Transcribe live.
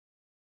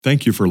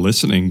Thank you for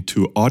listening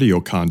to audio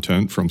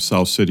content from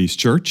South Cities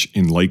Church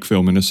in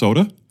Lakeville,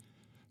 Minnesota.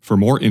 For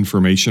more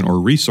information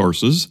or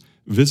resources,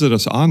 visit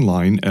us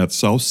online at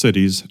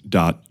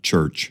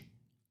southcities.church.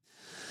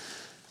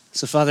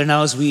 So, Father,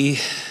 now as we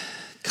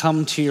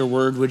come to your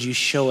word, would you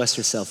show us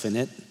yourself in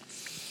it?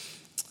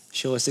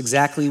 Show us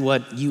exactly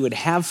what you would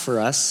have for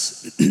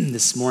us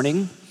this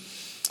morning,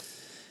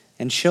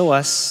 and show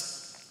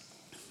us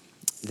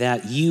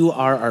that you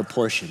are our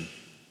portion.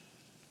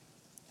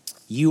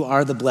 You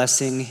are the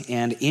blessing,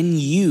 and in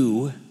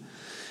you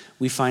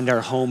we find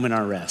our home and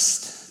our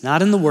rest.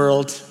 Not in the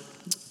world,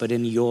 but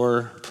in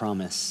your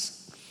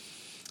promise.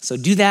 So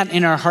do that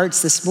in our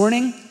hearts this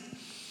morning,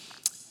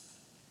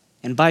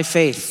 and by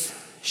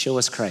faith, show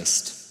us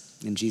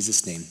Christ. In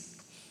Jesus' name,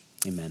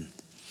 amen.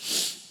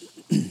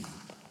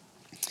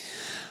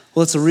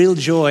 Well, it's a real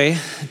joy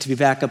to be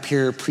back up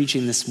here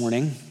preaching this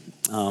morning.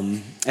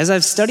 As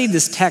I've studied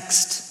this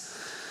text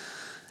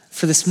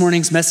for this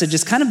morning's message,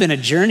 it's kind of been a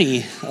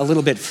journey a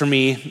little bit for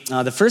me.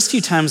 The first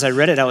few times I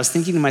read it, I was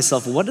thinking to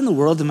myself, what in the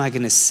world am I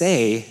going to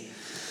say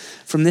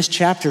from this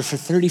chapter for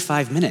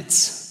 35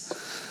 minutes?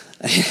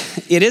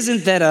 It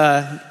isn't that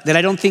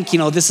I don't think,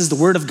 this is the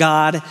word of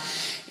God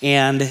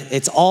and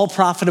it's all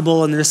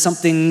profitable and there's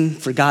something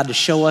for God to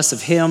show us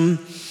of him.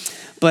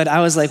 But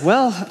I was like,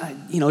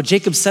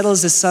 Jacob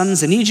settles his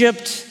sons in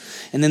Egypt,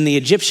 and then the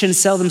Egyptians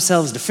sell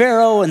themselves to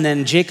Pharaoh, and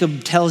then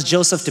Jacob tells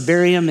Joseph to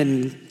bury him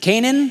in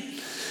Canaan.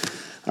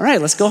 All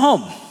right, let's go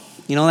home.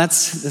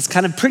 That's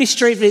kind of pretty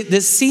straight.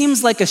 This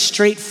seems like a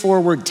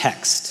straightforward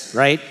text,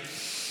 right?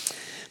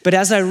 But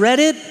as I read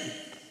it,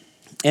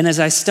 and as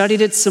I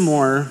studied it some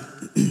more,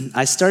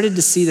 I started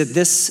to see that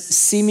this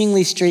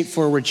seemingly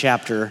straightforward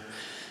chapter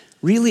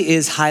really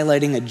is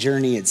highlighting a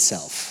journey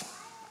itself.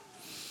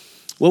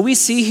 What we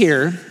see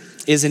here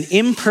is an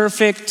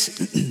imperfect,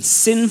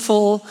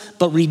 sinful,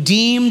 but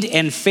redeemed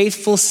and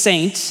faithful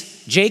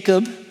saint,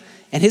 Jacob,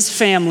 and his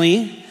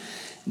family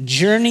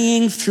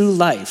journeying through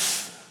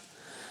life,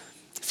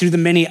 through the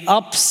many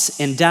ups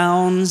and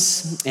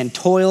downs and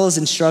toils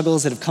and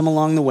struggles that have come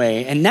along the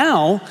way. And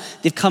now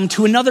they've come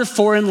to another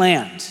foreign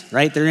land,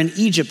 right? They're in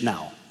Egypt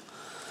now.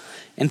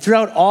 And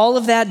throughout all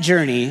of that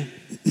journey,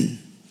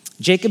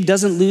 Jacob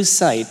doesn't lose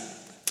sight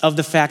of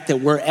the fact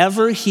that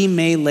wherever he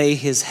may lay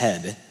his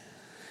head,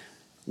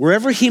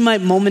 wherever he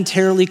might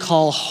momentarily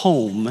call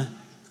home,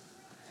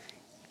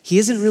 he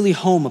isn't really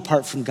home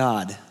apart from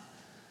God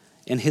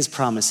and his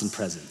promise and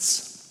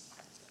presence.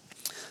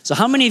 So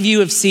how many of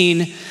you have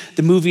seen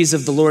the movies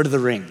of the Lord of the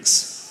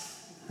Rings,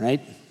 right?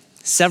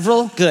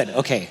 Several? Good,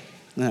 okay.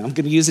 I'm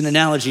going to use an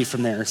analogy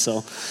from there.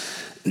 So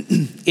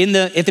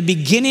at the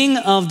beginning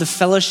of the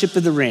Fellowship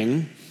of the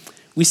Ring,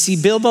 we see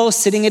Bilbo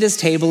sitting at his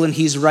table and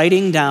he's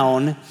writing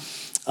down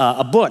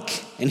a book,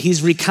 and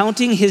he's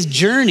recounting his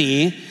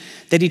journey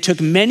that he took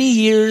many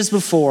years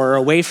before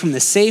away from the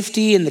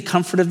safety and the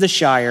comfort of the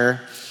Shire,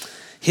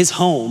 his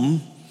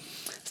home,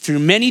 through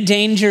many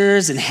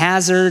dangers and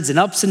hazards and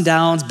ups and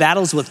downs,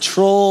 battles with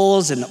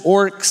trolls and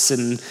orcs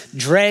and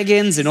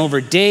dragons, and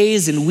over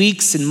days and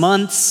weeks and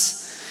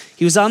months.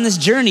 He was on this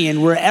journey,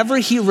 and wherever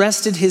he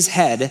rested his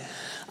head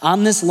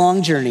on this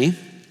long journey,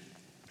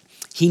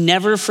 he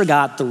never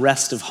forgot the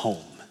rest of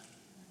home.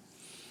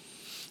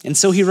 And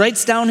so he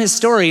writes down his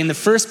story, and the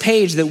first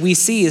page that we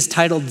see is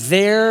titled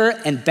There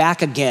and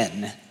Back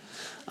Again,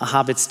 A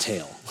Hobbit's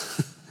Tale.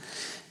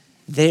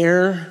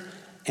 There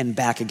and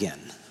back again.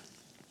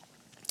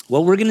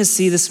 What we're going to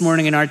see this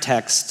morning in our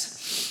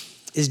text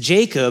is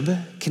Jacob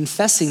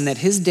confessing that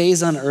his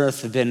days on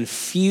earth have been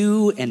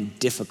few and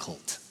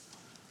difficult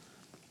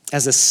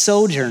as a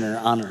sojourner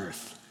on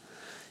earth.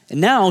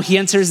 And now he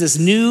enters this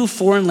new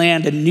foreign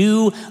land, a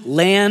new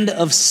land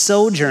of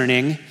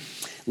sojourning,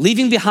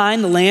 leaving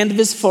behind the land of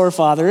his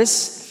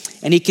forefathers,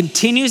 and he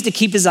continues to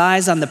keep his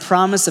eyes on the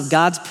promise of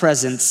God's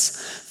presence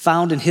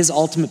found in his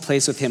ultimate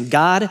place with him.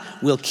 God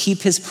will keep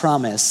his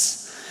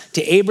promise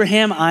to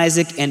Abraham,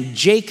 Isaac, and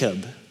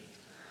Jacob.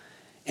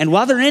 And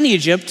while they're in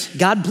Egypt,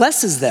 God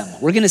blesses them.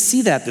 We're going to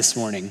see that this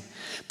morning.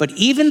 But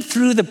even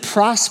through the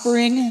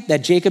prospering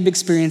that Jacob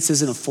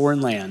experiences in a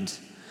foreign land,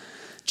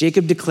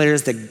 Jacob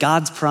declares that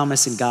God's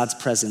promise and God's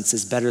presence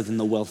is better than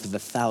the wealth of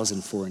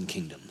 1,000 foreign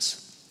kingdoms.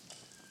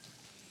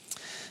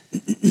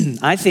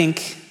 I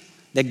think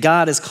that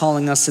God is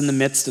calling us in the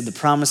midst of the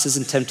promises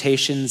and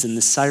temptations and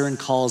the siren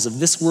calls of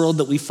this world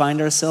that we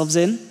find ourselves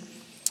in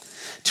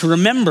to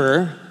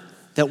remember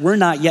that we're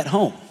not yet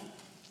home,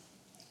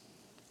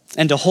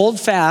 and to hold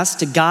fast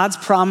to God's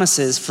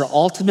promises for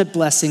ultimate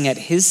blessing at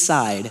his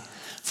side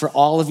for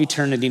all of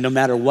eternity, no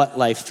matter what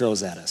life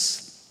throws at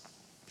us.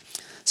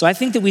 So I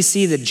think that we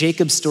see that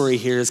Jacob's story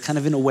here is kind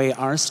of in a way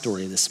our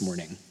story this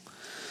morning.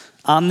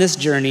 On this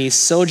journey,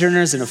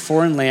 sojourners in a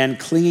foreign land,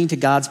 clinging to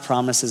God's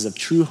promises of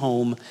true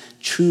home,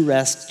 true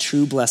rest,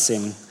 true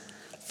blessing,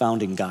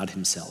 found in God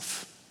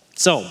himself.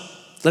 So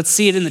let's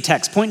see it in the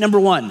text. Point number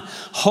 1,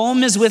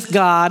 home is with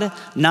God,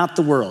 not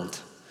the world.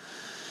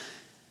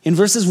 In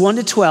verses 1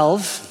 to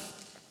 12,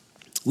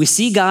 we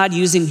see God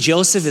using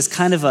Joseph as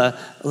kind of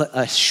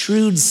a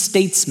shrewd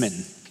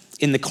statesman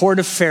in the court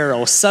of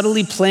Pharaoh,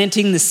 subtly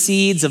planting the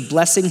seeds of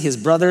blessing his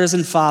brothers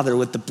and father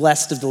with the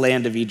best of the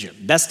land of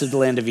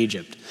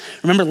Egypt.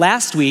 Remember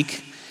last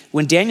week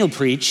when Daniel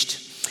preached,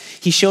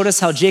 he showed us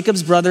how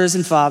Jacob's brothers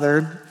and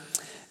father,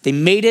 they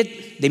made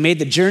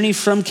the journey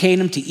from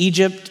Canaan to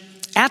Egypt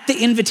at the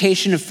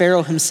invitation of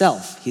Pharaoh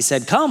himself. He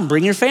said, "Come,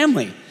 bring your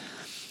family."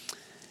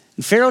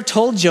 And Pharaoh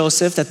told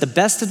Joseph that the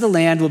best of the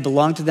land would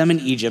belong to them in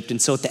Egypt.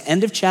 And so at the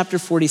end of chapter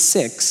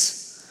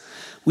 46,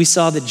 we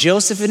saw that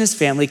Joseph and his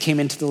family came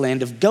into the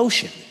land of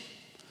Goshen.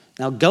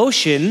 Now,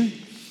 Goshen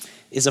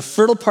is a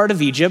fertile part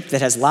of Egypt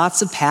that has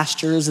lots of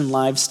pastures and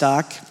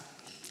livestock.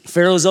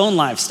 Pharaoh's own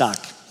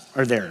livestock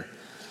are there.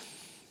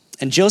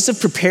 And Joseph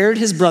prepared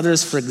his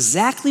brothers for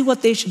exactly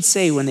what they should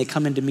say when they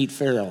come in to meet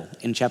Pharaoh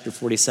in chapter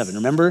 47.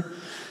 Remember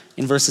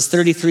in verses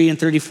 33 and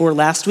 34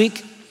 last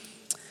week?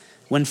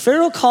 When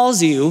Pharaoh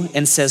calls you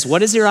and says,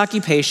 "What is your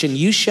occupation?"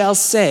 you shall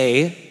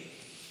say,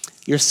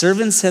 "Your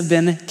servants have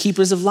been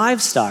keepers of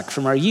livestock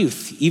from our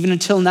youth, even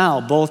until now,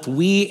 both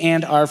we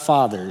and our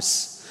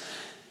fathers,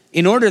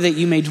 in order that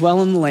you may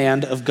dwell in the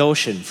land of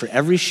Goshen, for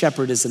every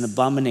shepherd is an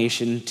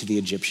abomination to the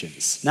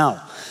Egyptians."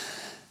 Now,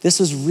 this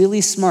was really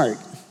smart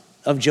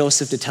of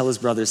Joseph to tell his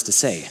brothers to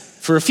say,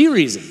 for a few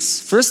reasons.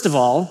 First of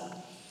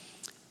all,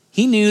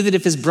 he knew that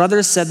if his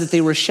brothers said that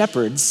they were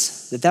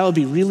shepherds, that would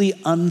be really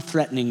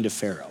unthreatening to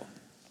Pharaoh.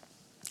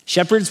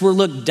 Shepherds were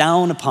looked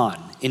down upon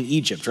in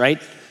Egypt, right?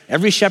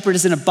 Every shepherd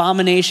is an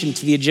abomination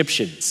to the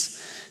Egyptians.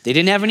 They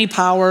didn't have any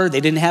power.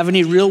 They didn't have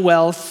any real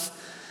wealth.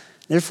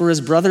 Therefore, his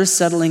brothers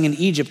settling in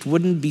Egypt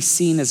wouldn't be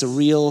seen as a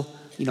real,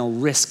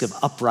 risk of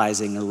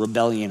uprising or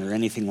rebellion or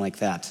anything like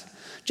that.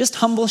 Just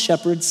humble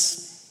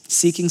shepherds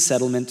seeking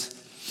settlement.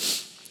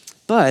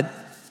 But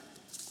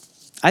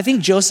I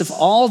think Joseph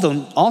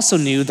also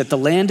knew that the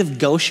land of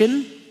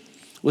Goshen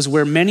was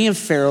where many of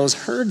Pharaoh's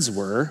herds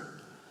were.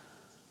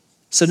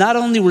 So not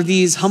only were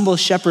these humble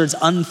shepherds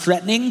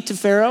unthreatening to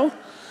Pharaoh,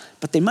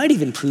 but they might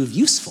even prove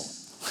useful,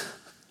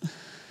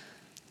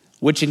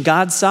 which in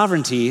God's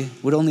sovereignty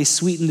would only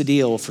sweeten the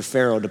deal for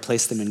Pharaoh to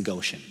place them in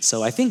Goshen.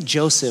 So I think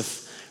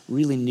Joseph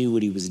really knew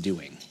what he was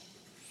doing.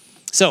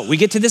 So we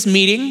get to this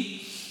meeting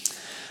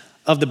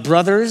of the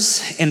brothers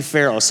and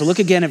Pharaoh. So look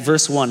again at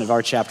verse 1 of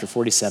our chapter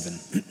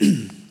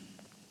 47.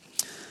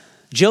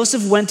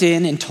 Joseph went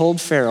in and told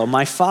Pharaoh,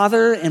 "My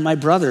father and my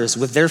brothers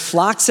with their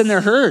flocks and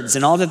their herds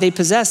and all that they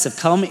possess have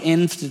come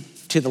into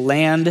the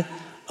land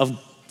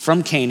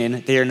from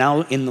Canaan. They are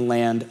now in the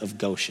land of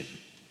Goshen."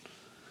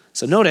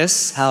 So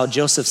notice how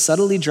Joseph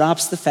subtly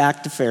drops the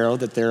fact to Pharaoh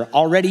that they're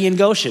already in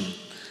Goshen.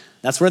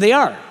 That's where they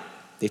are.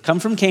 They've come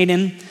from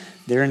Canaan.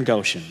 They're in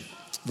Goshen.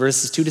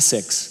 Verses 2 to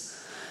 6.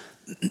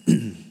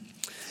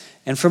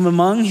 And from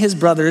among his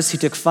brothers, he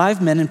took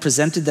 5 men and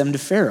presented them to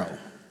Pharaoh.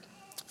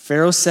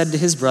 Pharaoh said to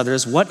his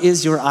brothers, "What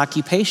is your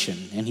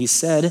occupation?" And they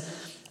said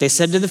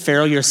to the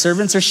Pharaoh, "Your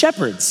servants are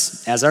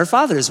shepherds, as our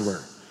fathers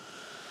were."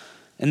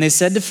 And they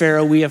said to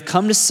Pharaoh, "We have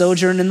come to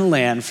sojourn in the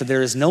land, for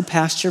there is no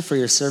pasture for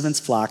your servants'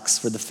 flocks,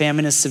 for the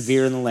famine is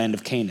severe in the land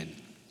of Canaan.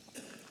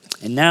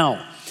 And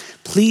now,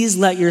 please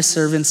let your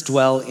servants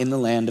dwell in the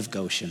land of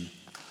Goshen."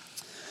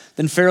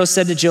 Then Pharaoh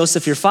said to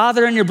Joseph, "Your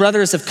father and your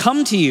brothers have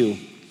come to you.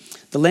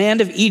 The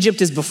land of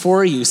Egypt is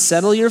before you.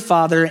 Settle your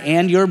father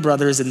and your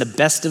brothers in the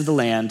best of the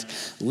land.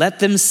 Let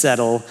them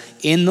settle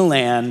in the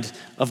land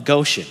of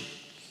Goshen.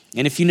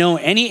 And if you know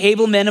any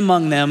able men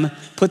among them,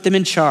 put them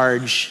in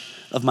charge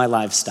of my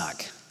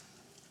livestock."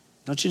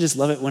 Don't you just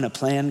love it when a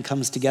plan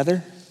comes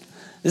together?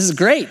 This is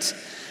great.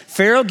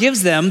 Pharaoh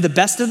gives them the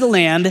best of the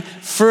land,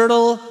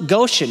 fertile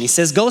Goshen. He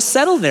says, "Go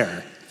settle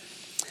there."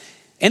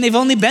 And they've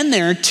only been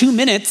there 2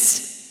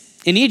 minutes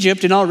in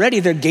Egypt, and already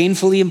they're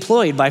gainfully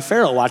employed by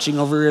Pharaoh, watching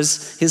over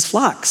his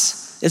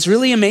flocks. It's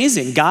really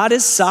amazing. God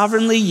is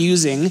sovereignly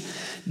using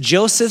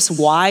Joseph's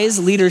wise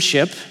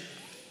leadership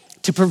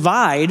to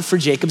provide for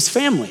Jacob's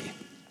family.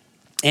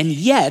 And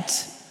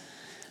yet,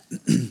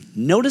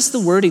 notice the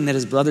wording that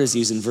his brothers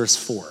use in verse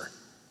 4,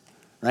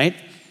 right?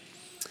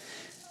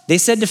 They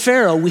said to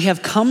Pharaoh, "We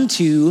have come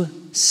to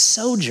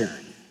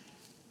sojourn."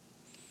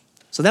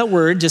 So that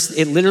word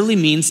it literally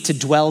means to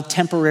dwell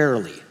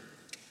temporarily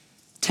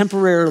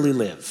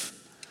live.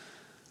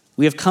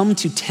 We have come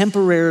to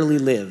temporarily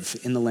live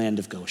in the land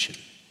of Goshen.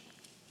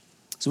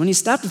 So when you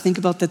stop to think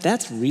about that,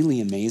 that's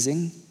really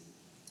amazing.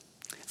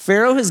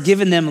 Pharaoh has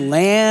given them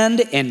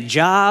land and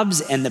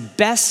jobs and the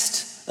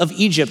best of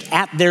Egypt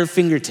at their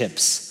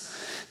fingertips.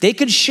 They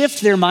could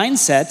shift their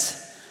mindset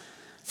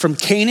from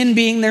Canaan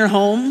being their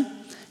home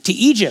to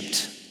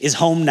Egypt is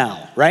home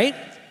now, right?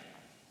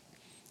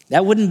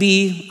 That wouldn't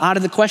be out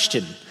of the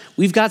question.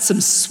 We've got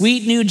some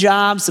sweet new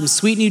jobs, some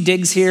sweet new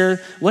digs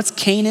here. What's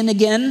Canaan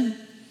again?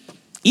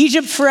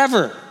 Egypt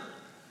forever.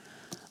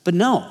 But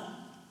no.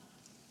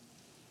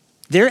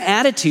 Their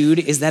attitude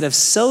is that of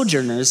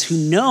sojourners who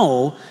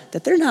know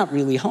that they're not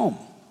really home.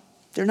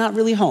 They're not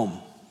really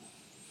home.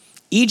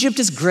 Egypt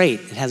is great.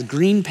 It has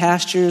green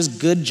pastures,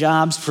 good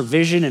jobs,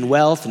 provision and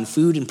wealth and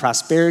food and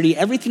prosperity,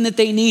 everything that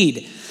they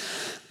need.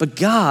 But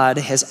God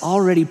has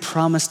already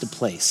promised a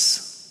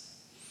place.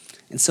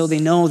 And so they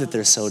know that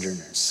they're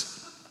sojourners.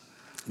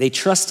 They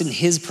trust in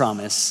his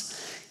promise.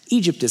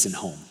 Egypt isn't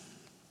home.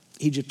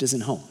 Egypt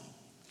isn't home.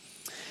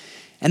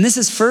 And this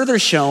is further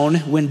shown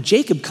when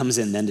Jacob comes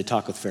in then to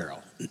talk with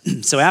Pharaoh.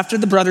 So after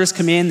the brothers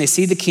come in, they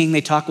see the king, they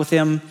talk with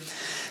him.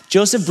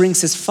 Joseph brings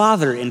his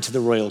father into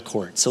the royal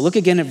court. So look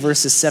again at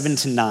verses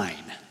 7-9.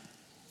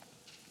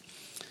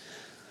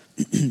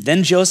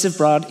 Then Joseph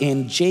brought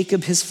in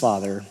Jacob his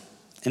father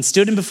and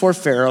stood him before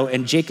Pharaoh,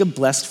 and Jacob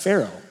blessed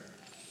Pharaoh.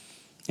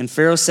 And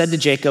Pharaoh said to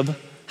Jacob,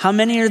 "How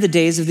many are the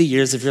days of the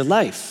years of your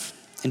life?"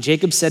 And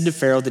Jacob said to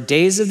Pharaoh, "The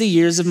days of the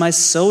years of my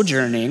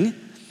sojourning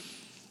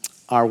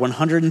are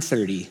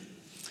 130.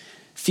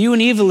 Few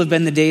and evil have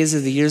been the days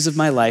of the years of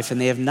my life,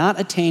 and they have not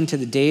attained to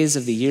the days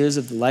of the years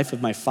of the life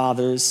of my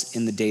fathers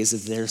in the days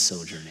of their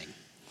sojourning."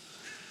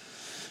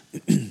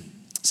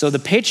 So the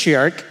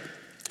patriarch,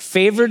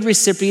 favored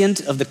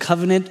recipient of the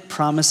covenant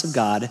promise of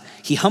God,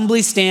 he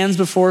humbly stands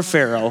before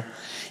Pharaoh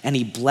and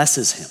he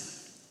blesses him.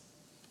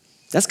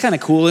 That's kind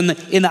of cool. In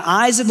the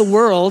eyes of the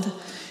world,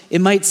 it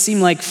might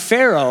seem like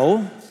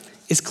Pharaoh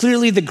is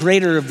clearly the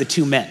greater of the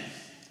two men.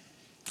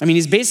 I mean,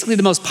 he's basically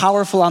the most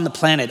powerful on the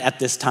planet at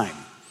this time.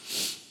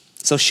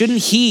 So shouldn't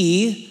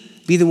he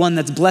be the one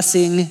that's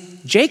blessing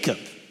Jacob?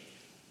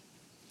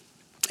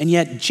 And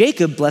yet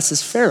Jacob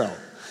blesses Pharaoh.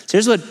 So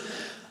here's what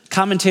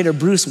commentator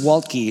Bruce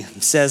Waltke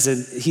says.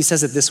 He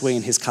says it this way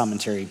in his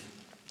commentary.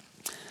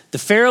 The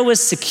Pharaoh is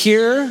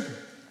secure,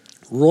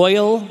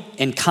 royal,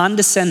 and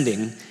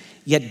condescending,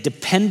 yet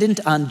dependent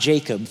on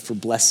Jacob for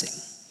blessing.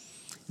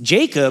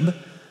 Jacob,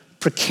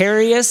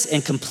 precarious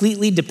and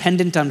completely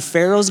dependent on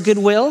Pharaoh's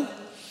goodwill,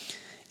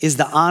 is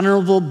the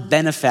honorable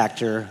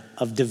benefactor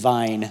of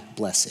divine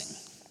blessing.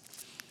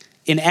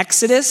 In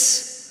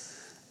Exodus,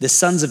 the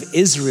sons of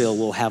Israel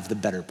will have the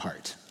better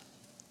part.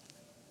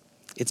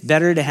 It's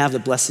better to have the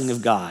blessing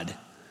of God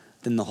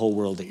than the whole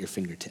world at your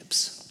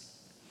fingertips.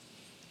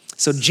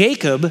 So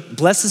Jacob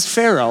blesses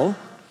Pharaoh,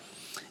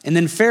 and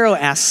then Pharaoh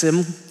asks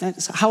him,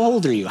 "How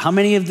old are you? How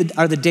many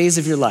are the days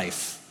of your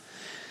life?"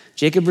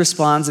 Jacob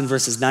responds in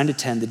verses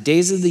 9-10, "The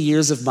days of the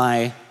years of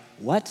my,"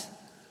 what?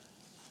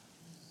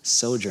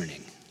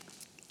 "Sojourning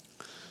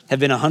have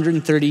been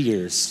 130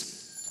 years.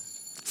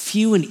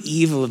 Few and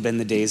evil have been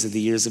the days of the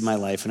years of my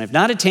life, and I've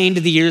not attained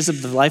to the years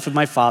of the life of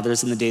my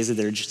fathers in the days of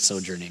their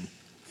sojourning."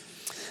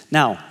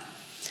 Now,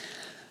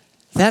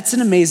 that's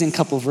an amazing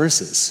couple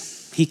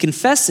verses. He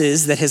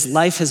confesses that his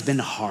life has been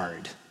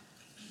hard.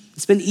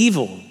 It's been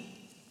evil.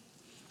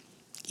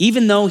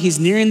 Even though he's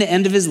nearing the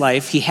end of his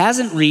life, he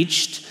hasn't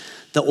reached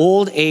the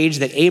old age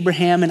that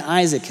Abraham and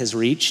Isaac had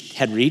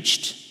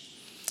reached.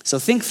 So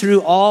think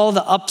through all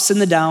the ups and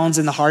the downs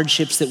and the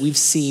hardships that we've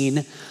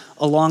seen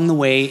along the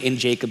way in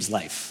Jacob's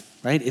life,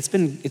 right? It's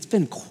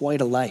been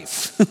quite a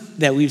life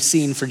that we've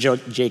seen for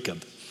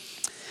Jacob.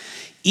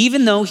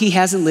 Even though he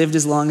hasn't lived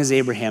as long as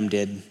Abraham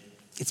did,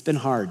 it's been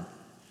hard,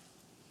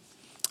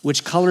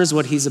 which colors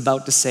what he's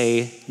about to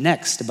say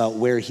next about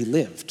where he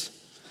lived,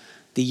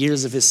 the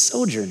years of his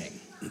sojourning.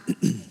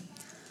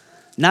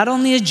 Not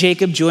only is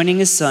Jacob joining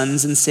his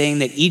sons in saying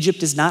that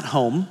Egypt is not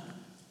home,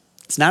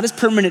 it's not his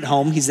permanent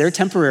home, he's there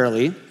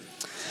temporarily,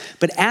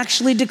 but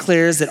actually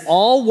declares that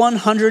all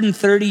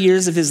 130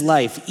 years of his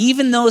life,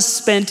 even those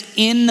spent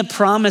in the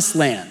promised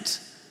land,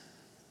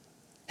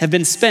 have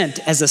been spent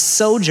as a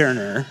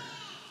sojourner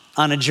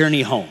on a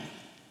journey home.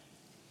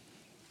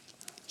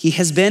 He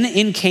has been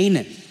in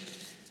Canaan.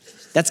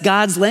 That's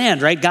God's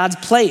land, right? God's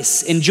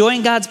place,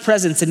 enjoying God's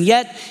presence, and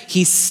yet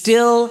he's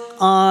still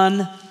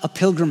on a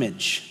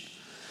pilgrimage.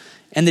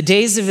 And the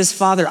days of his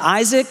father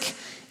Isaac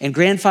and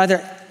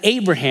grandfather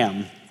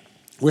Abraham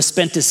were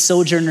spent as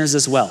sojourners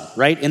as well,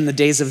 right? In the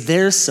days of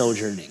their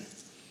sojourning.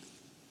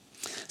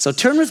 So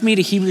turn with me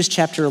to Hebrews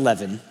chapter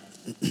 11.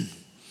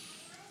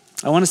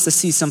 I want us to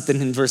see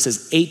something in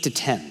verses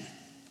 8-10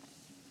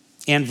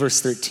 and verse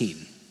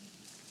 13.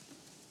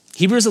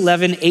 Hebrews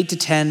 11,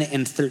 8-10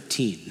 and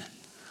 13.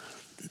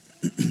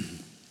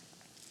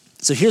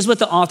 So here's what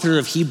the author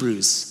of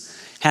Hebrews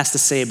has to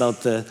say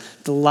about the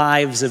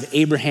lives of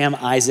Abraham,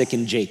 Isaac,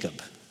 and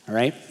Jacob. All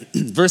right?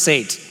 Verse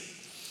 8.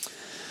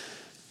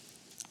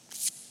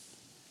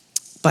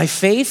 By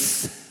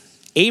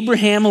faith,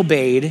 Abraham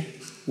obeyed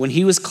when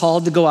he was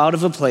called to go out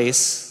to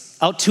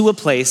a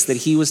place that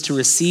he was to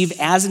receive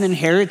as an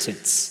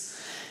inheritance.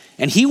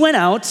 And he went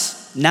out,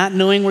 not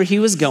knowing where he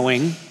was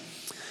going.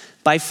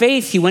 By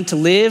faith, he went to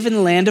live in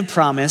the land of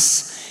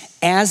promise,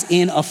 as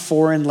in a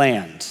foreign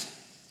land,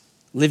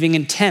 living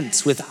in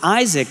tents with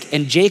Isaac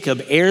and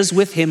Jacob, heirs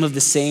with him of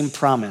the same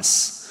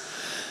promise.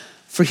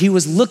 For he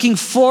was looking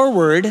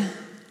forward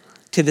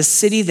to the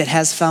city that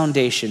has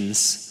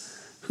foundations,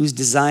 whose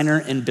designer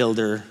and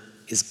builder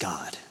is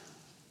God.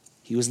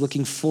 He was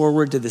looking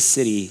forward to the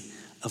city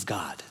of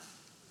God.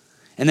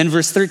 And then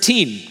verse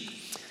 13,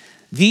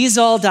 these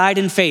all died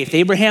in faith,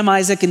 Abraham,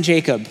 Isaac, and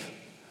Jacob,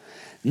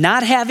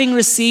 not having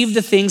received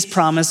the things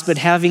promised, but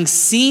having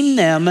seen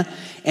them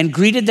and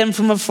greeted them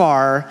from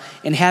afar,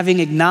 and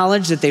having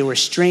acknowledged that they were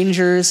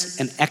strangers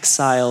and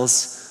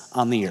exiles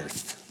on the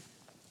earth.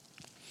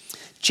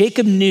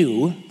 Jacob Jacob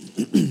knew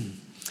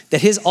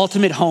that his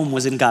ultimate home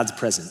was in God's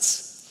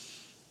presence.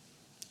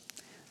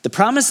 The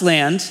promised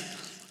land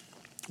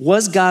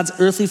was God's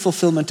earthly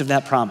fulfillment of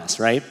that promise,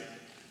 right?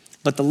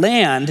 But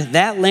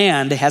that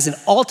land has an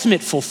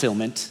ultimate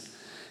fulfillment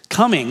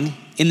coming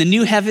in the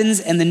new heavens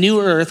and the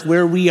new earth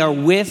where we are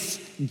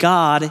with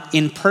God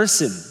in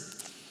person.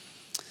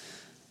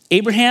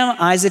 Abraham,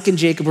 Isaac, and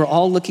Jacob are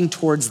all looking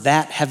towards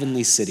that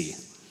heavenly city,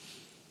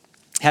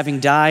 having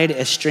died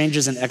as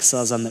strangers and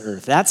exiles on the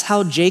earth. That's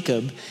how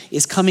Jacob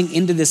is coming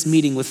into this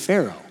meeting with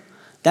Pharaoh.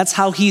 That's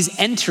how he's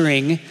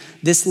entering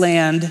this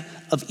land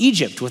of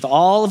Egypt with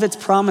all of its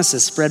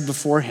promises spread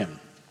before him.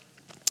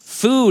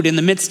 Food in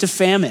the midst of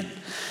famine,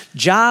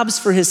 jobs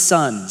for his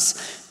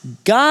sons.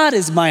 God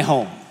is my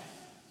home,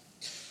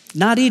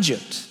 not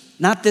Egypt,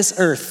 not this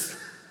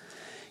earth.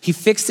 He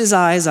fixed his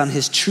eyes on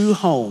his true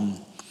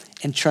home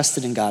and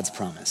trusted in God's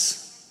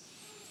promise.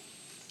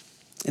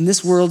 And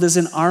this world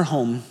isn't our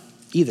home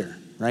either,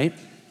 right?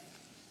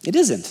 It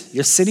isn't.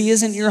 Your city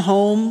isn't your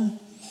home.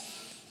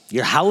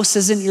 Your house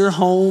isn't your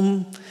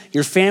home.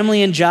 Your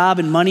family and job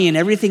and money and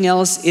everything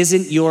else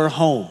isn't your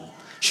home.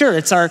 Sure,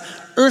 it's our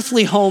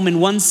earthly home in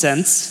one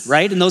sense,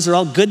 right? And those are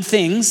all good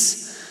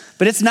things,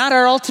 but it's not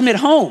our ultimate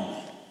home.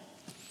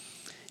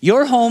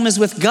 Your home is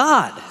with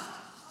God,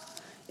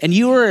 and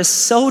you are a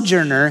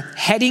sojourner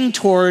heading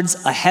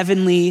towards a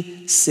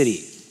heavenly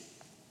city.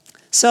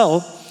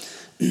 So,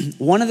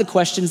 one of the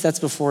questions that's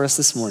before us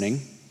this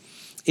morning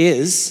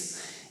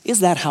is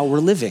that how we're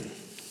living?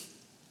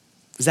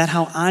 Is that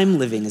how I'm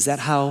living? Is that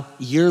how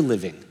you're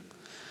living?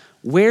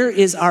 Where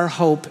is our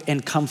hope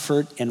and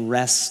comfort and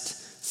rest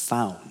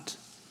found?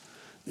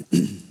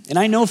 And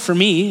I know for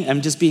me,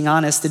 I'm just being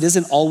honest, it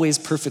isn't always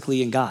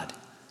perfectly in God.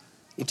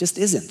 It just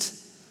isn't.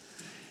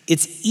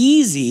 It's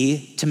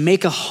easy to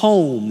make a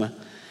home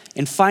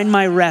and find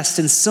my rest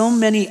in so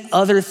many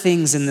other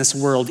things in this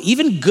world,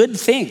 even good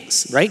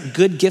things, right?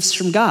 Good gifts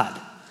from God.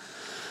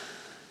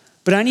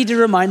 But I need to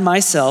remind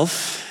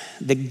myself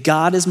that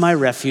God is my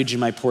refuge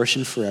and my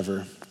portion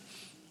forever,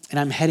 and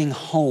I'm heading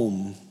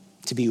home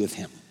to be with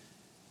him.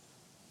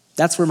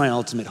 That's where my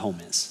ultimate home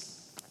is.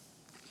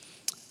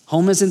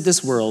 Home isn't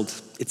this world,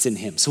 it's in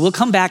him. So we'll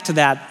come back to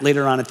that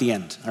later on at the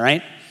end, all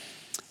right?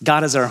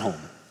 God is our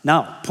home.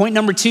 Now, point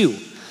number 2,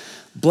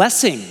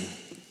 blessing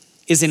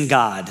is in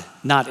God,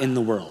 not in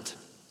the world.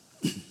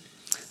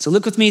 So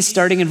look with me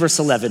starting in verse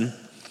 11.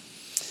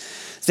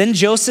 Then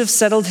Joseph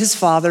settled his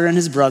father and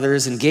his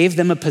brothers and gave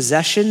them a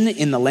possession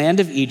in the land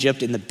of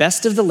Egypt, in the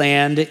best of the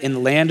land, in the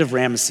land of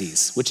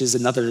Ramesses, which is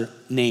another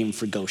name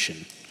for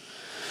Goshen,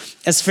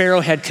 as Pharaoh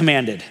had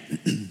commanded.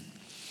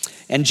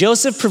 And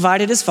Joseph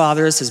provided his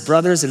fathers, his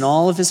brothers, and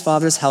all of his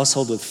father's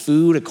household with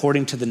food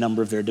according to the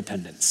number of their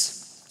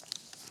dependents.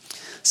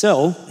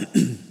 So,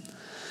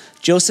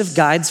 Joseph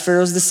guides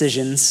Pharaoh's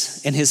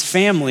decisions, and his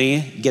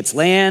family gets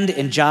land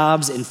and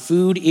jobs and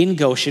food in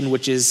Goshen,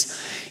 which is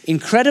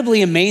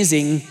incredibly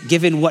amazing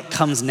given what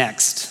comes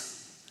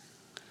next.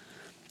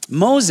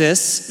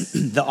 Moses,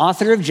 the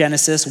author of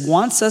Genesis,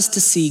 wants us to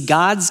see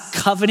God's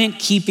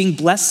covenant-keeping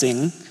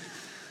blessing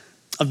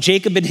of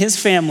Jacob and his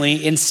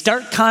family in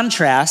stark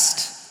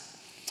contrast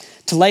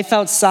to life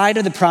outside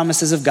of the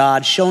promises of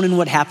God shown in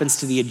what happens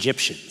to the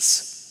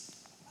Egyptians.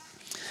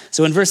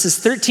 So in verses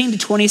 13 to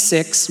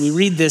 26, we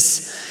read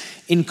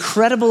this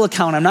incredible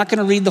account. I'm not going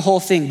to read the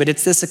whole thing, but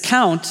it's this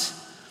account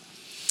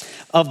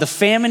of the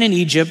famine in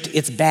Egypt.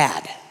 It's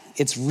bad.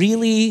 It's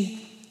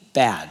really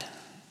bad.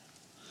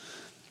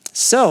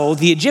 So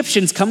the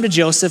Egyptians come to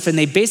Joseph and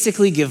they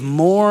basically give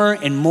more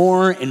and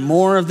more and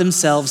more of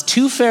themselves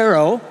to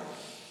Pharaoh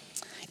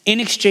in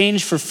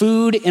exchange for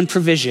food and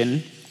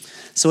provision.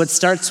 So it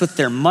starts with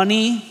their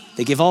money.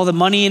 They give all the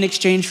money in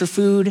exchange for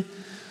food.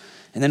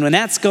 And then when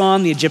that's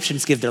gone, the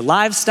Egyptians give their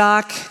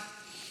livestock.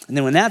 And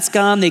then when that's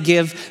gone, they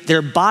give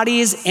their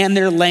bodies and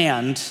their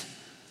land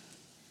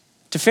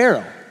to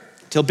Pharaoh.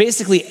 Till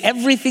basically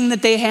everything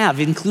that they have,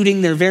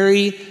 including their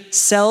very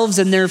selves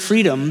and their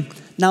freedom,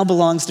 now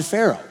belongs to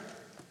Pharaoh.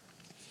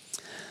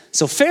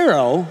 So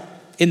Pharaoh,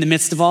 in the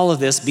midst of all of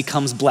this,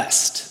 becomes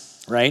blessed.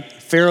 Right?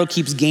 Pharaoh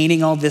keeps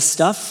gaining all this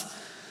stuff.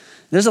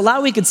 There's a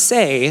lot we could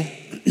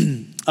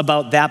say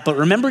about that, but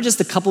remember just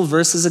a couple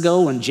verses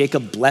ago when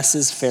Jacob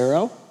blesses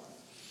Pharaoh?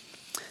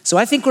 So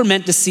I think we're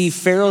meant to see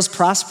Pharaoh's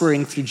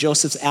prospering through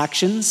Joseph's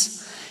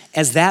actions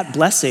as that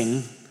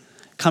blessing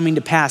coming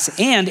to pass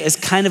and as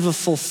kind of a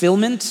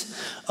fulfillment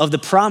of the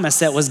promise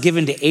that was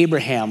given to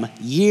Abraham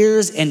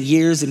years and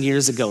years and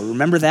years ago.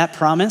 Remember that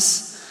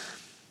promise?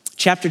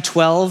 Chapter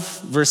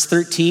 12, verse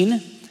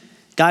 13.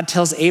 God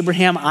tells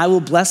Abraham, I will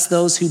bless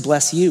those who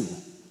bless you,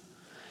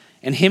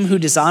 and him who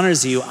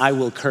dishonors you, I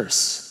will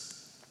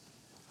curse.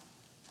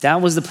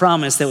 That was the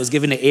promise that was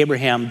given to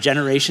Abraham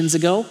generations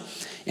ago.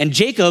 And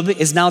Jacob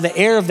is now the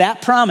heir of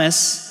that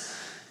promise,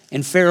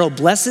 and Pharaoh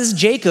blesses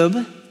Jacob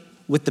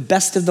with the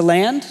best of the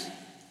land,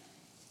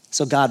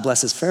 so God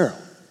blesses Pharaoh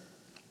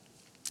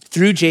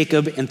through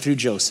Jacob and through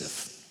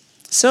Joseph.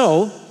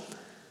 So,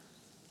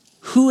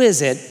 who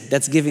is it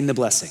that's giving the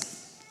blessing?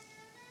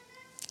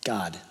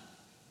 God.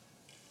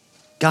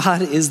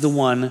 God is the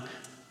one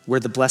where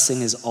the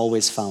blessing is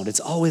always found. It's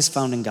always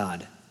found in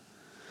God.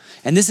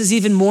 And this is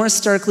even more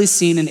starkly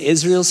seen in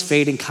Israel's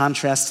fate in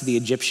contrast to the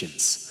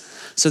Egyptians.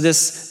 So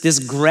this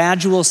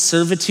gradual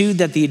servitude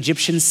that the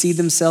Egyptians see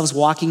themselves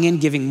walking in,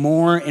 giving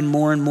more and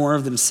more and more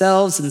of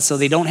themselves, and so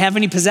they don't have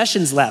any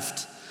possessions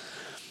left.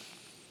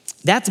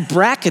 That's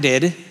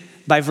bracketed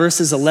by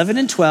verses 11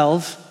 and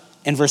 12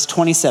 and verse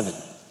 27.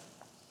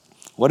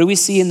 What do we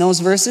see in those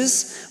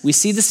verses? We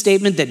see the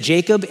statement that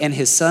Jacob and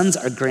his sons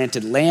are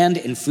granted land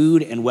and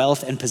food and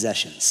wealth and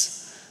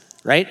possessions,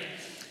 right?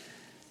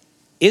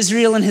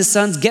 Israel and his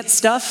sons get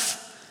stuff.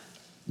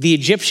 The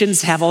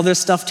Egyptians have all their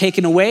stuff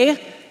taken away.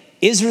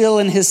 Israel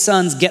and his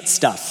sons get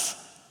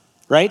stuff,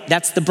 right?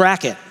 That's the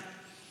bracket.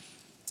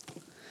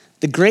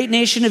 The great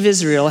nation of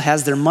Israel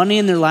has their money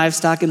and their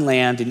livestock and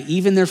land and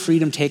even their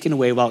freedom taken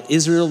away while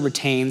Israel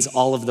retains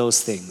all of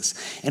those things.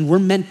 And we're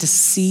meant to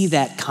see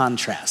that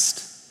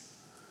contrast.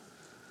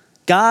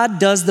 God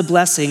does the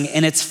blessing,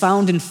 and it's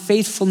found in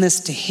faithfulness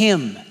to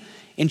him,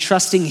 in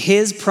trusting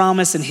his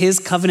promise and his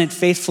covenant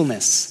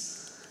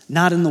faithfulness,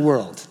 not in the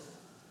world.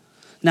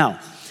 Now,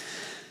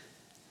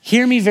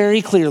 hear me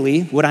very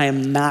clearly what I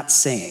am not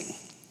saying.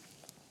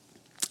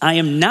 I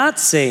am not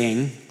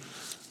saying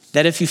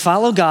that if you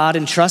follow God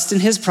and trust in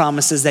his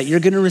promises that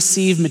you're going to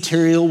receive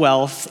material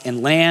wealth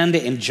and land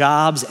and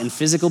jobs and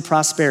physical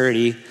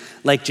prosperity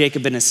like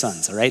Jacob and his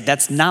sons, all right?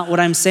 That's not what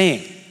I'm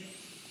saying.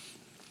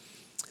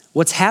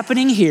 What's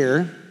happening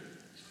here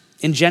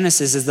in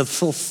Genesis is the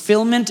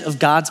fulfillment of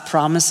God's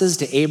promises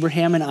to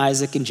Abraham and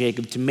Isaac and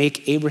Jacob to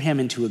make Abraham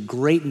into a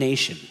great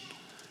nation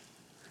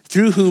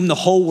through whom the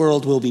whole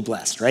world will be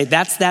blessed, right?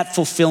 That's that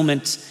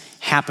fulfillment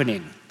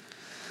happening.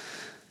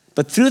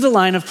 But through the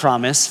line of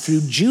promise,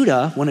 through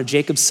Judah, one of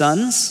Jacob's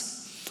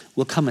sons,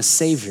 will come a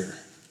Savior,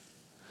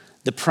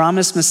 the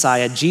promised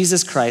Messiah,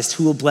 Jesus Christ,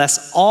 who will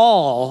bless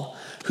all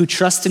who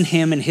trust in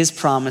him and his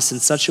promise in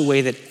such a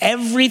way that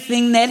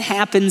everything that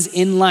happens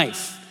in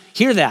life,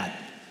 hear that,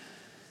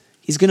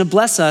 he's going to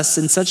bless us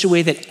in such a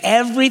way that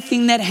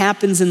everything that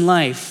happens in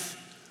life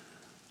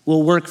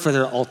will work for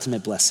their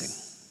ultimate blessing.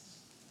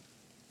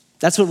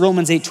 That's what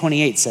Romans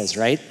 8:28 says,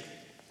 right?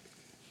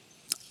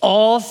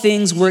 All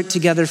things work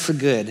together for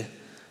good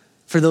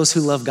for those who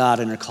love God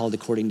and are called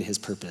according to his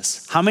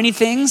purpose. How many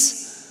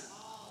things?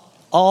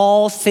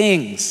 All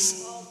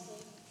things.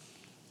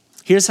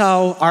 Here's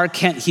how R.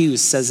 Kent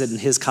Hughes says it in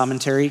his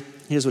commentary.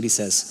 Here's what he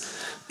says.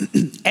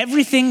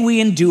 Everything we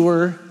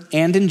endure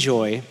and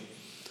enjoy,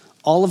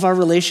 all of our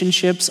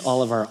relationships,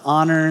 all of our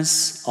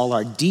honors, all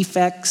our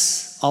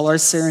defects, all our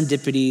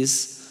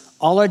serendipities,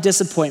 all our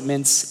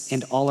disappointments,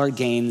 and all our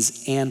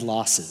gains and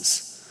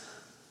losses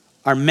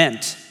are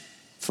meant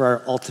for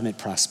our ultimate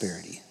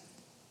prosperity.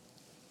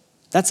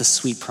 That's a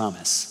sweet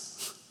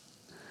promise.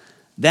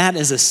 That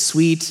is a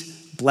sweet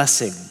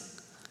blessing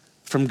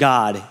from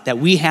God that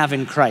we have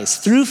in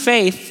Christ. Through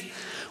faith,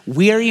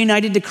 we are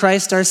united to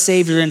Christ our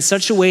Savior in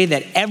such a way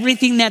that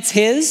everything that's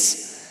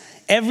his,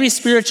 every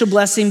spiritual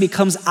blessing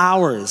becomes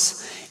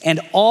ours, and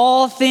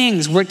all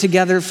things work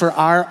together for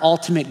our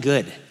ultimate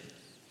good.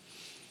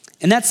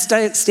 And that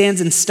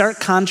stands in stark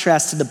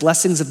contrast to the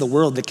blessings of the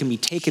world that can be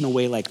taken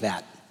away like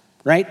that,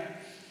 right?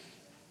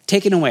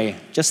 Taken away,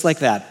 just like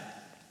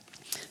that.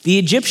 The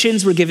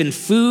Egyptians were given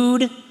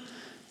food,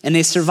 and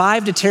they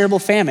survived a terrible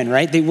famine,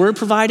 right? They were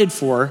provided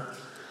for,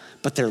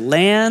 but their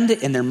land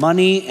and their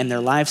money and their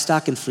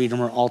livestock and freedom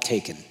were all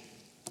taken.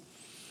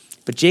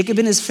 But Jacob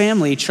and his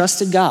family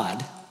trusted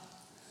God,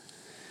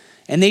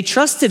 and they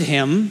trusted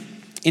him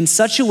in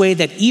such a way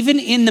that even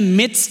in the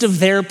midst of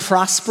their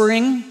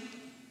prospering,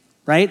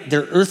 right,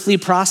 their earthly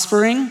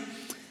prospering,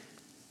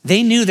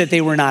 they knew that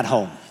they were not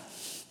home.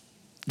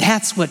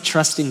 That's what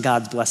trusting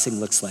God's blessing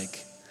looks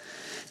like.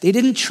 They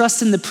didn't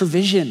trust in the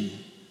provision.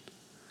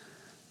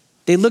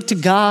 They looked to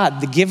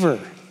God, the giver.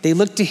 They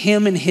looked to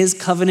him and his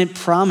covenant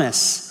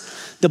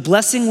promise. The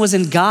blessing was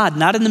in God,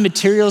 not in the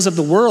materials of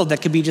the world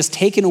that could be just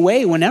taken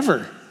away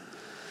whenever.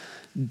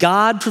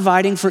 God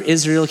providing for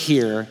Israel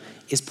here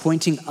is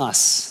pointing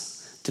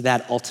us to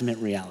that ultimate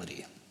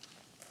reality.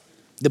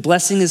 The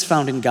blessing is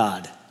found in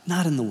God,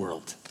 not in the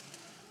world.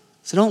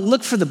 So don't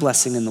look for the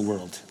blessing in the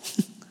world.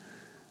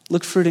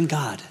 Look for it in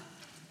God.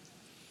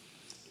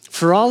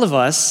 For all of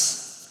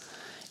us,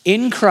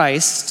 in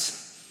Christ,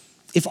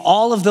 if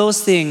all of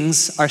those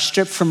things are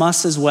stripped from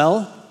us as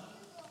well,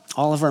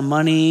 all of our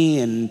money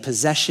and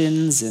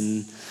possessions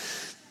and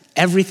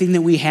everything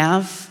that we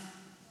have,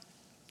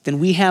 then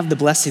we have the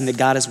blessing that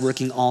God is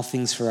working all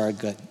things for our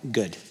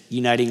good,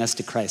 uniting us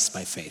to Christ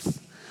by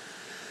faith.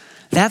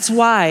 That's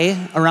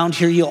why around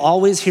here you'll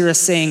always hear us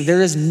saying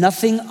there is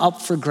nothing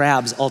up for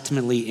grabs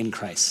ultimately in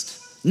Christ.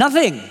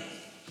 Nothing.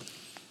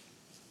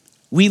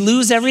 We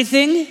lose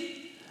everything,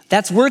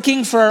 that's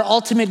working for our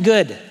ultimate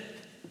good.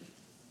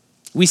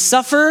 We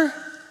suffer,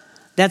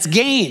 that's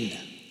gain.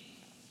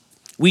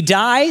 We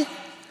die,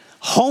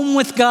 home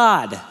with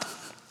God.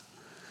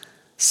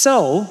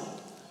 So,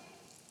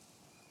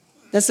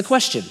 that's the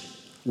question.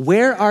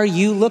 Where are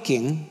you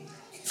looking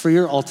for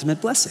your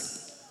ultimate blessing?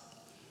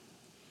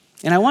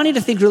 And I want you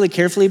to think really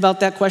carefully about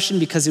that question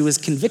because it was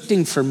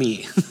convicting for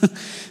me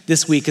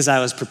this week as I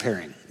was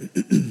preparing.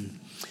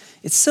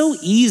 It's so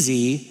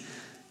easy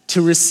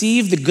to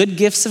receive the good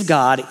gifts of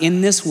God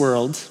in this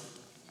world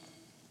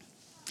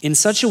in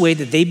such a way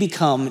that they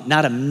become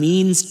not a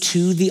means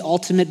to the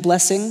ultimate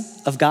blessing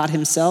of God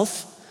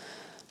himself,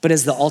 but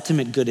as the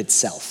ultimate good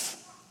itself.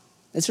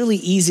 It's really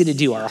easy to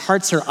do. Our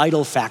hearts are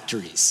idol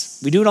factories.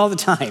 We do it all the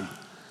time.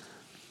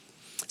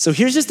 So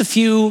here's just a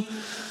few,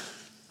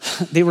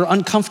 they were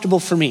uncomfortable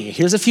for me.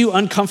 Here's a few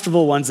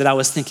uncomfortable ones that I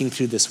was thinking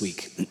through this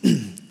week.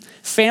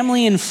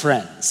 Family and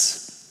friends.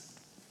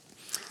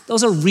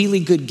 Those are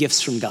really good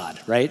gifts from God,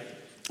 right?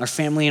 Our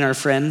family and our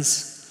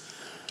friends.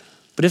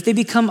 But if they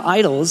become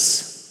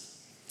idols,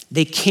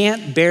 they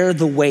can't bear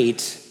the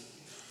weight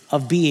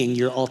of being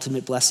your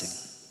ultimate blessing.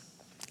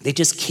 They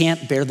just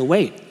can't bear the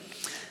weight.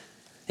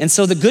 And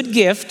so the good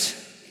gift,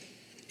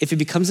 if it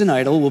becomes an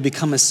idol, will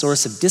become a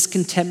source of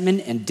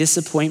discontentment and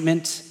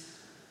disappointment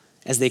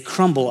as they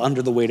crumble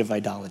under the weight of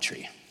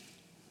idolatry.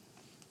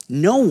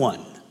 No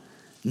one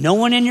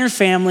in your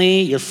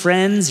family, your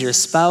friends, your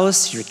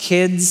spouse, your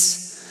kids,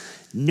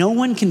 no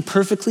one can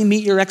perfectly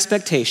meet your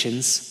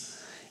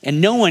expectations, and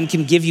no one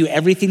can give you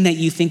everything that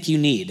you think you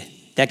need,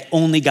 that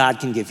only God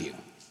can give you.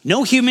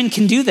 No human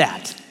can do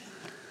that.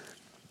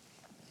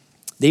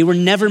 They were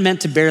never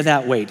meant to bear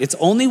that weight. It's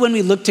only when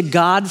we look to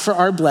God for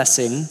our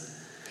blessing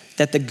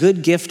that the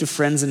good gift of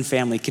friends and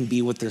family can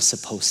be what they're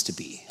supposed to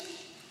be,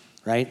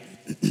 right?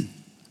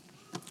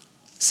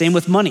 Same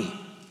with money.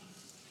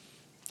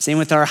 Same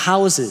with our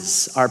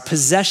houses, our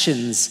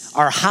possessions,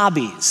 our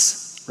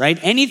hobbies, right?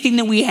 Anything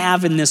that we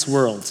have in this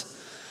world.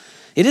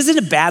 It isn't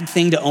a bad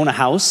thing to own a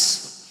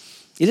house.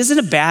 It isn't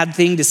a bad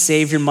thing to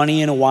save your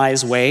money in a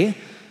wise way.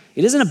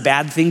 It isn't a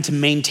bad thing to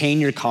maintain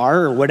your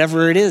car or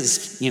whatever it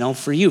is,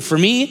 for you. For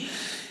me,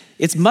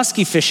 it's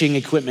musky fishing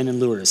equipment and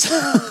lures.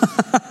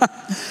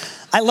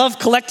 I love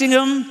collecting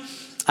them.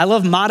 I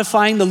love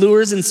modifying the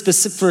lures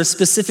for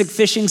specific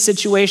fishing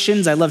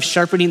situations. I love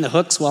sharpening the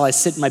hooks while I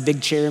sit in my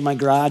big chair in my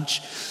garage.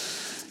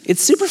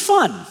 It's super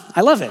fun.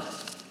 I love it.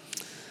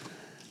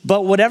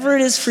 But whatever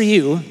it is for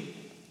you,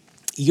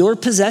 your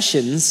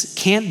possessions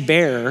can't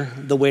bear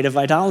the weight of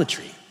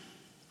idolatry.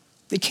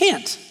 They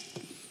can't.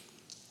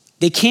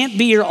 They can't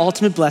be your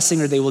ultimate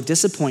blessing or they will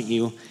disappoint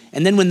you.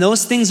 And then when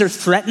those things are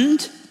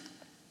threatened,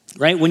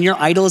 right? When your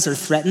idols are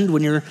threatened,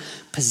 when your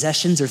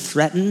possessions are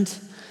threatened,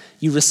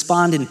 you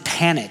respond in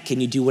panic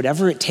and you do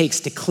whatever it takes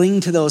to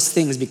cling to those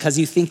things because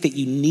you think that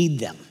you need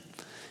them.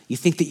 You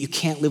think that you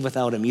can't live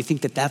without them. You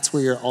think that that's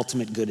where your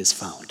ultimate good is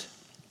found.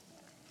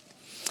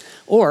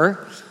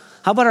 Or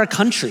how about our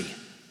country?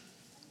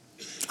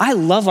 I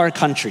love our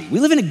country. We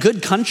live in a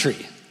good country.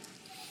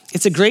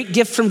 It's a great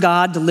gift from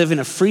God to live in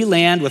a free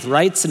land with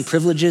rights and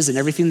privileges and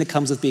everything that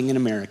comes with being an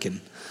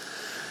American.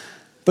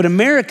 But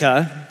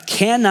America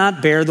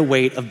cannot bear the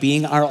weight of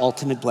being our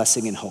ultimate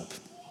blessing and hope.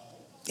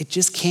 It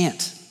just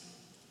can't.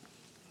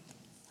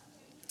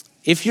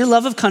 If your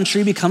love of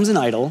country becomes an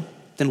idol,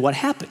 then what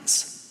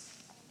happens?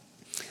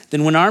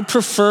 Then when our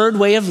preferred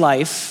way of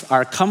life,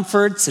 our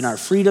comforts and our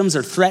freedoms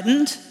are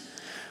threatened,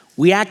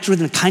 we act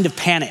with a kind of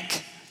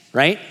panic,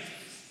 right?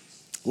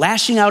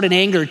 Lashing out in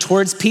anger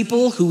towards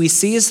people who we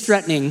see as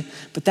threatening,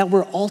 but that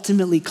we're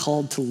ultimately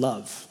called to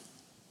love.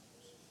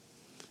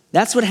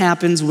 That's what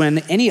happens when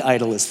any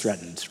idol is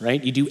threatened,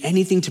 right? You do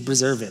anything to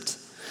preserve it.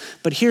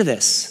 But hear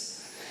this.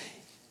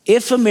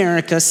 If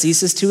America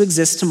ceases to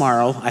exist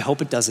tomorrow, I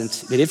hope it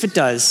doesn't, but if it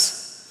does,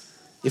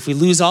 if we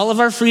lose all of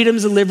our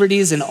freedoms and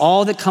liberties and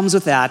all that comes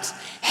with that,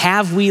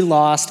 have we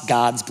lost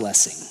God's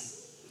blessing?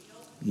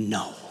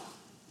 No,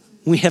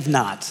 we have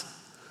not.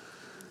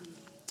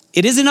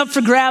 It isn't up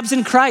for grabs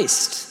in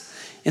Christ.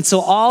 And so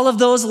all of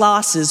those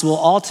losses will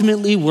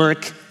ultimately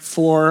work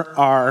for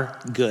our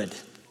good.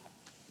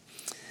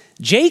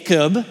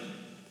 Jacob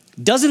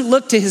doesn't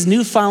look to his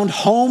newfound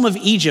home of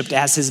Egypt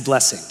as his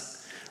blessing.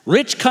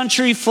 Rich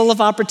country full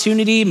of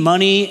opportunity,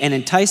 money, and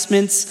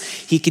enticements.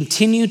 He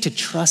continued to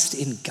trust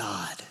in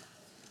God.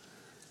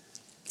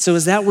 So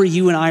is that where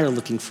you and I are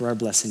looking for our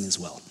blessing as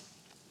well?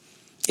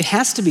 It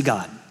has to be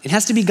God. It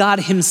has to be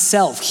God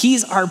himself.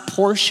 He's our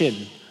portion.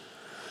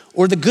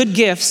 Or the good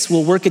gifts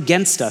will work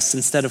against us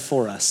instead of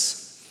for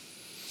us.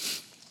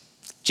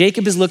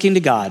 Jacob is looking to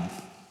God.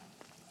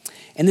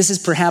 And this is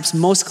perhaps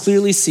most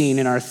clearly seen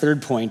in our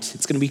third point.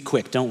 It's going to be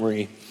quick, don't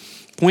worry.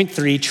 Point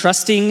 3,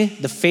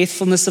 trusting the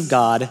faithfulness of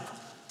God,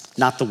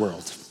 not the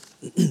world.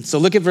 So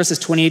look at verses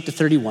 28 to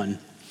 31.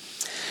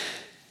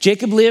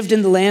 Jacob lived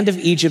in the land of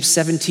Egypt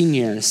 17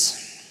 years.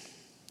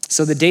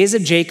 So the days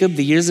of Jacob,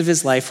 the years of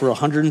his life, were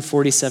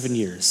 147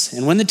 years.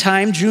 And when the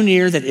time drew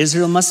near that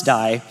Israel must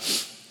die,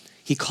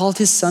 he called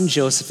his son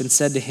Joseph and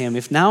said to him,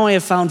 "If now I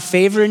have found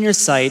favor in your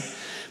sight,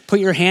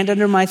 put your hand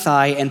under my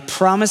thigh and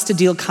promise to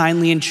deal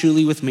kindly and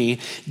truly with me.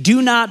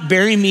 Do not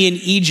bury me in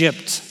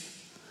Egypt,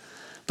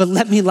 but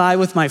let me lie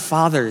with my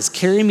fathers.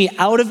 Carry me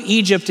out of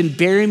Egypt and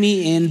bury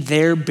me in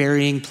their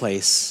burying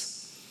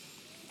place."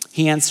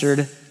 He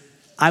answered,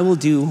 "I will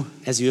do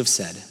as you have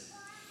said."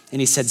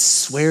 And he said,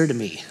 "Swear to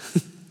me."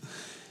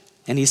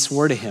 And he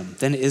swore to him.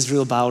 Then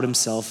Israel bowed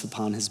himself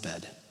upon his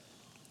bed.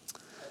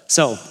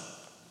 So,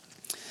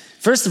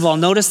 First of all,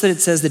 notice that it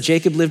says that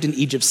Jacob lived in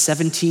Egypt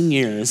 17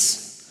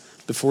 years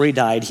before he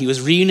died. He was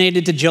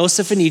reunited to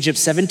Joseph in Egypt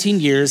 17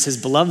 years, his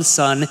beloved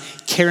son,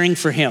 caring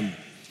for him,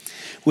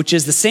 which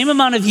is the same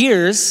amount of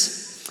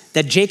years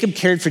that Jacob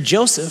cared for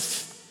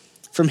Joseph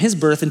from his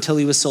birth until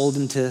he was sold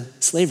into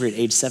slavery at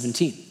age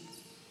 17.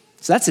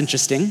 So that's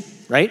interesting,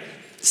 right?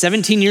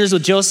 17 years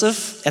with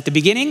Joseph at the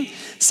beginning,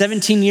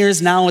 17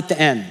 years now at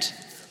the end.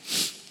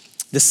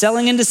 The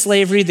selling into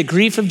slavery, the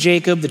grief of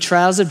Jacob, the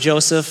trials of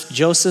Joseph,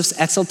 Joseph's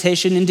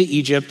exaltation into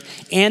Egypt,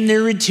 and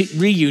their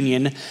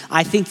reunion.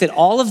 I think that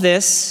all of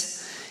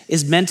this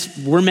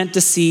we're meant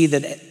to see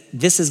that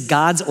this is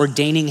God's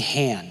ordaining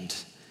hand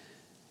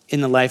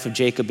in the life of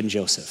Jacob and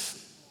Joseph.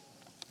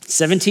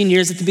 17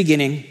 years at the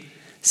beginning,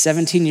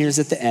 17 years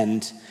at the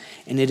end,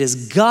 and it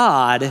is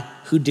God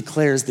who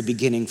declares the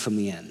beginning from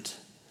the end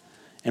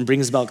and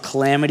brings about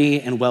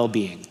calamity and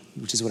well-being,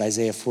 which is what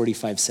Isaiah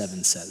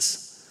 45:7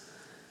 says.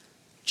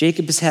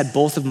 Jacob has had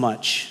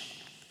much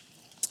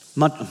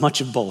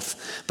of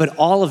both, but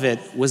all of it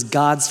was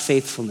God's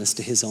faithfulness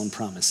to his own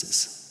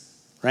promises,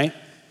 right?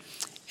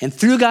 And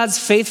through God's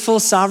faithful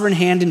sovereign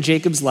hand in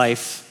Jacob's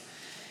life,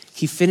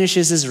 he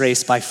finishes his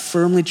race by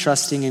firmly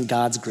trusting in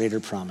God's greater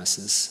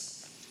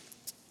promises.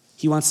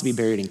 He wants to be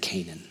buried in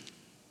Canaan.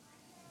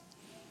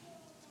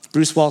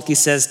 Bruce Waltke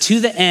says,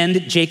 to the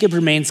end, Jacob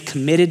remains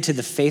committed to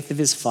the faith of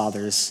his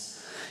fathers,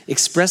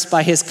 expressed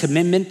by his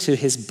commitment to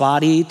his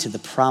body to the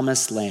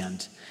promised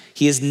land.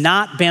 He is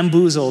not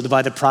bamboozled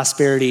by the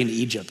prosperity in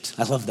Egypt.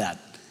 I love that.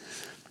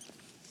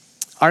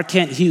 R.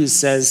 Kent Hughes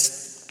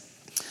says,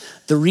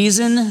 the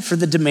reason for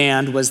the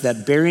demand was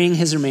that burying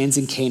his remains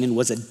in Canaan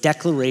was a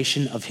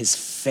declaration of his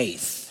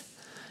faith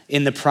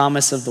in the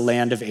promise of the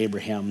land of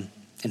Abraham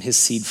and his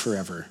seed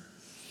forever.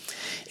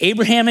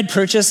 Abraham had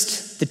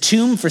purchased the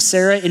tomb for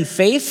Sarah in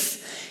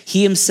faith.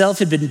 He himself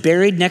had been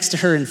buried next to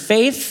her in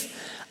faith.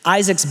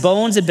 Isaac's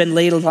bones had been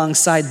laid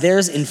alongside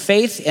theirs in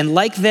faith, and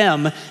like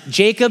them,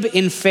 Jacob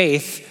in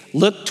faith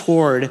looked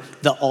toward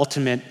the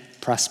ultimate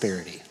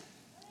prosperity.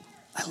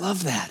 I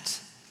love that.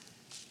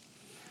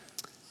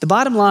 The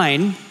bottom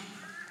line,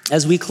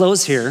 as we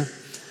close here,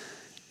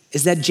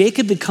 is that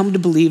Jacob had come to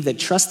believe that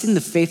trusting the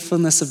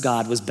faithfulness of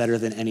God was better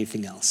than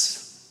anything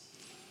else.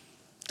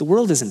 The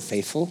world isn't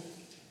faithful.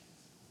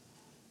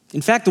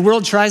 In fact, the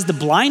world tries to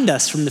blind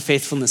us from the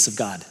faithfulness of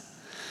God.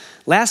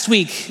 Last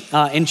week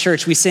in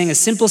church, we sang a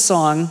simple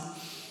song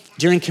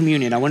during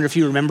communion. I wonder if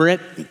you remember it.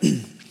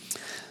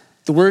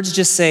 The words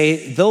just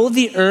say, though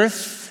the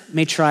earth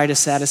may try to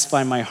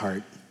satisfy my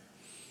heart,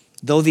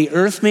 though the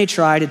earth may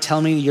try to tell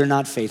me you're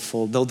not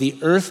faithful, though the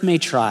earth may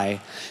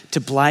try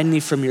to blind me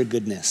from your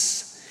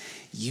goodness,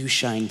 you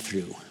shine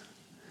through.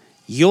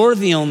 You're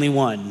the only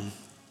one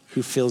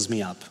who fills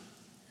me up.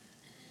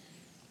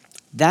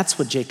 That's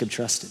what Jacob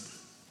trusted.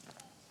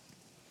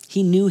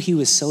 He knew he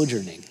was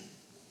sojourning.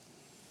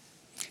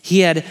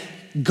 He had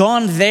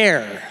gone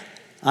there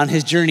on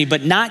his journey,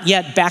 but not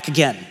yet back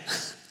again,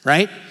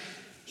 right?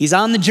 He's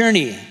on the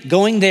journey,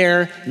 going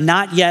there,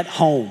 not yet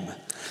home.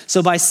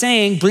 So by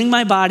saying, bring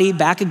my body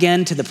back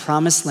again to the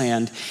promised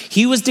land,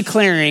 he was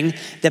declaring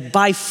that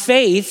by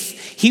faith,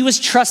 he was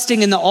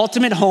trusting in the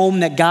ultimate home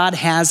that God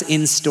has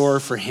in store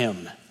for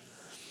him.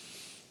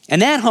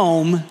 And that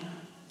home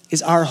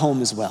is our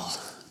home as well.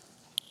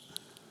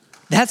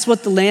 That's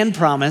what the land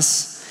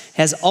promise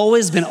has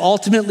always been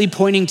ultimately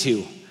pointing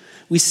to.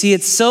 We see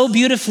it so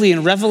beautifully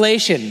in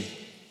Revelation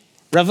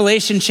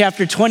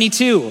chapter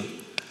 22.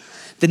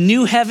 The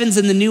new heavens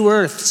and the new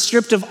earth,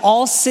 stripped of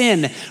all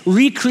sin,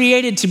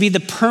 recreated to be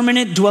the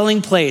permanent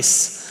dwelling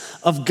place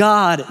of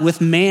God with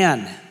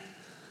man.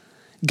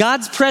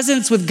 God's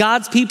presence with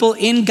God's people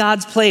in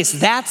God's place.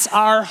 That's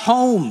our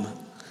home.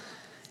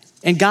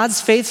 And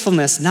God's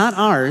faithfulness, not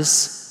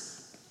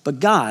ours, but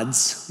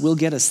God's, will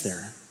get us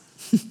there.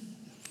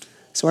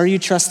 So are you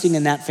trusting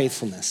in that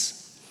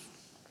faithfulness?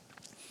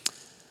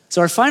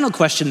 So our final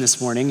question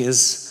this morning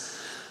is,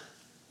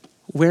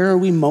 where are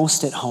we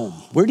most at home?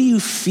 Where do you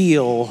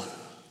feel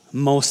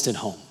most at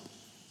home?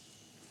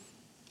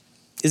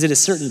 Is it a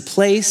certain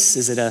place?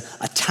 Is it a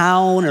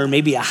town or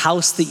maybe a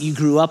house that you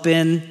grew up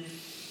in?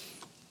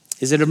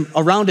 Is it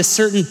around a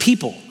certain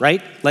people,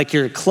 right? Like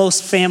your close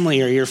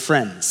family or your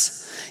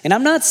friends? And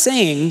I'm not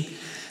saying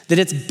that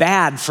it's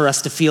bad for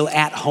us to feel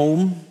at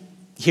home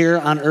here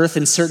on earth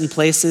in certain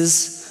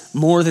places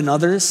more than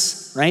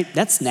others, right?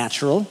 That's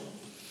natural.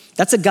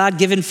 That's a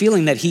God-given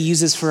feeling that he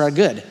uses for our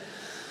good.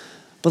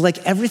 But like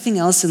everything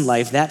else in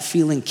life, that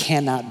feeling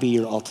cannot be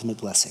your ultimate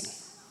blessing.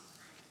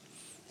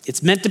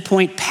 It's meant to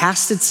point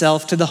past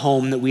itself to the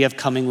home that we have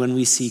coming when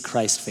we see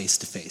Christ face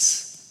to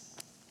face.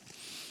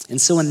 And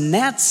so in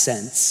that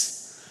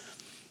sense,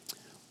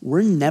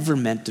 we're never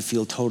meant to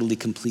feel totally,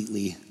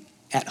 completely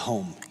at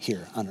home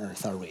here on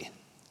earth, are we?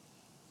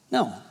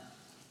 No.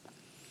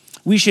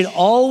 We should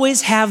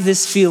always have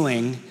this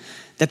feeling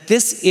that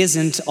this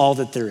isn't all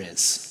that there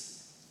is.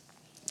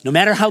 No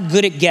matter how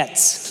good it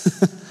gets,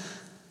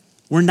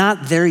 we're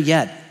not there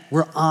yet.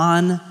 We're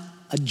on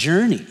a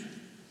journey.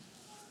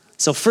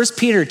 So 1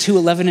 Peter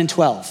 2:11 and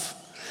 12.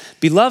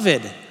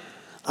 Beloved,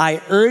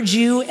 I urge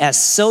you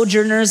as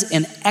sojourners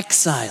and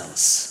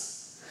exiles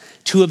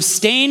to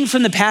abstain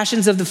from the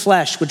passions of the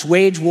flesh which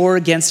wage war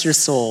against your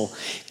soul.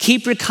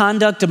 Keep your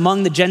conduct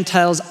among the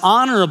Gentiles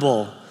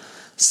honorable,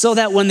 so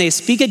that when they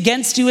speak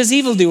against you as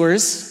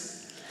evildoers,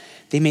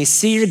 they may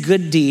see your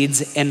good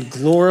deeds and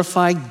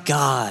glorify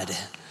God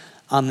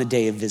on the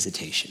day of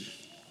visitation.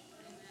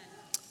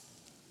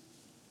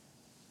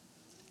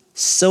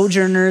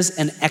 Sojourners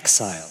and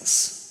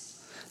exiles.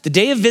 The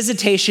day of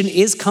visitation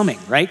is coming,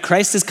 right?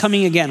 Christ is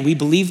coming again. We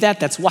believe that.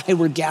 That's why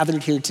we're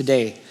gathered here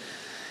today.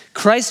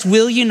 Christ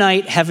will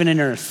unite heaven and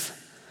earth.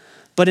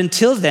 But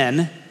until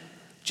then,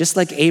 just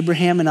like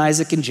Abraham and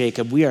Isaac and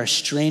Jacob, we are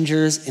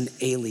strangers and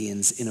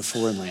aliens in a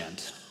foreign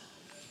land.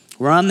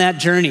 We're on that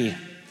journey.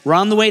 We're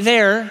on the way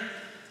there,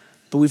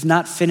 but we've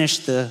not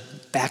finished the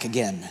back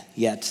again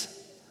yet.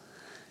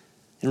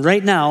 And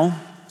right now,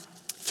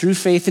 through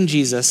faith in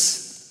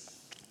Jesus,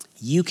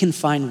 you can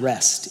find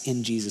rest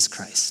in Jesus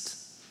Christ.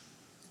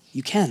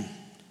 You can.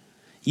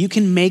 You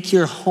can make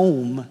your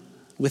home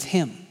with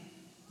him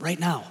right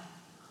now.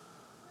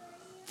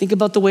 Think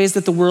about the ways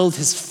that the world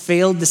has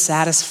failed to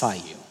satisfy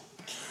you.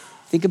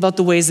 Think about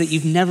the ways that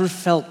you've never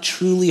felt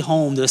truly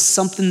home. There's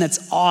something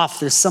that's off.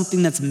 There's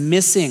something that's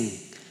missing.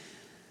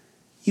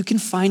 You can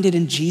find it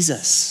in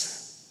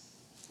Jesus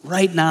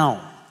right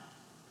now.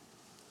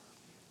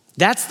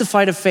 That's the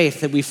fight of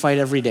faith that we fight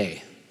every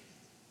day.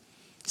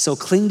 So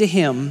cling to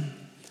him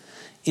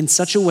in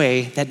such a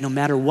way that no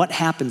matter what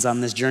happens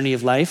on this journey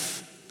of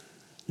life,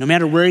 no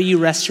matter where you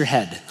rest your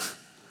head,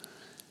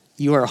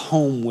 you are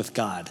home with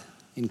God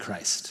in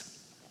Christ.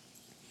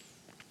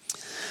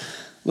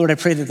 Lord, I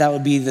pray that that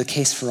would be the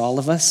case for all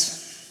of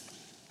us,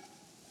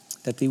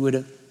 that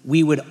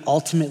we would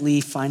ultimately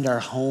find our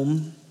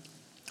home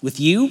with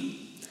you,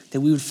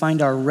 that we would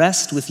find our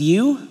rest with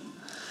you,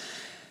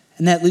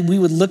 and that we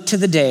would look to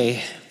the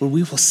day where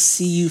we will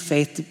see you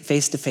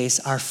face to face.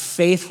 Our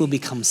faith will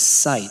become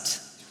sight,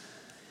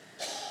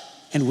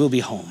 and we'll be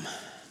home.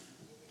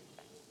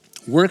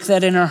 Work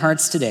that in our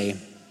hearts today.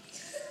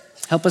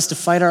 Help us to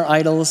fight our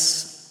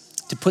idols,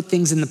 to put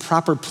things in the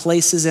proper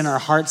places in our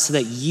hearts so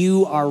that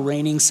you are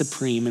reigning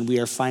supreme and we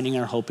are finding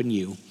our hope in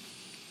you.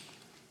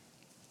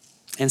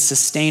 And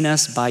sustain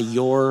us by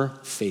your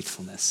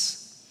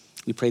faithfulness.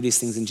 We pray these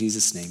things in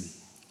Jesus' name.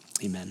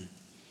 Amen.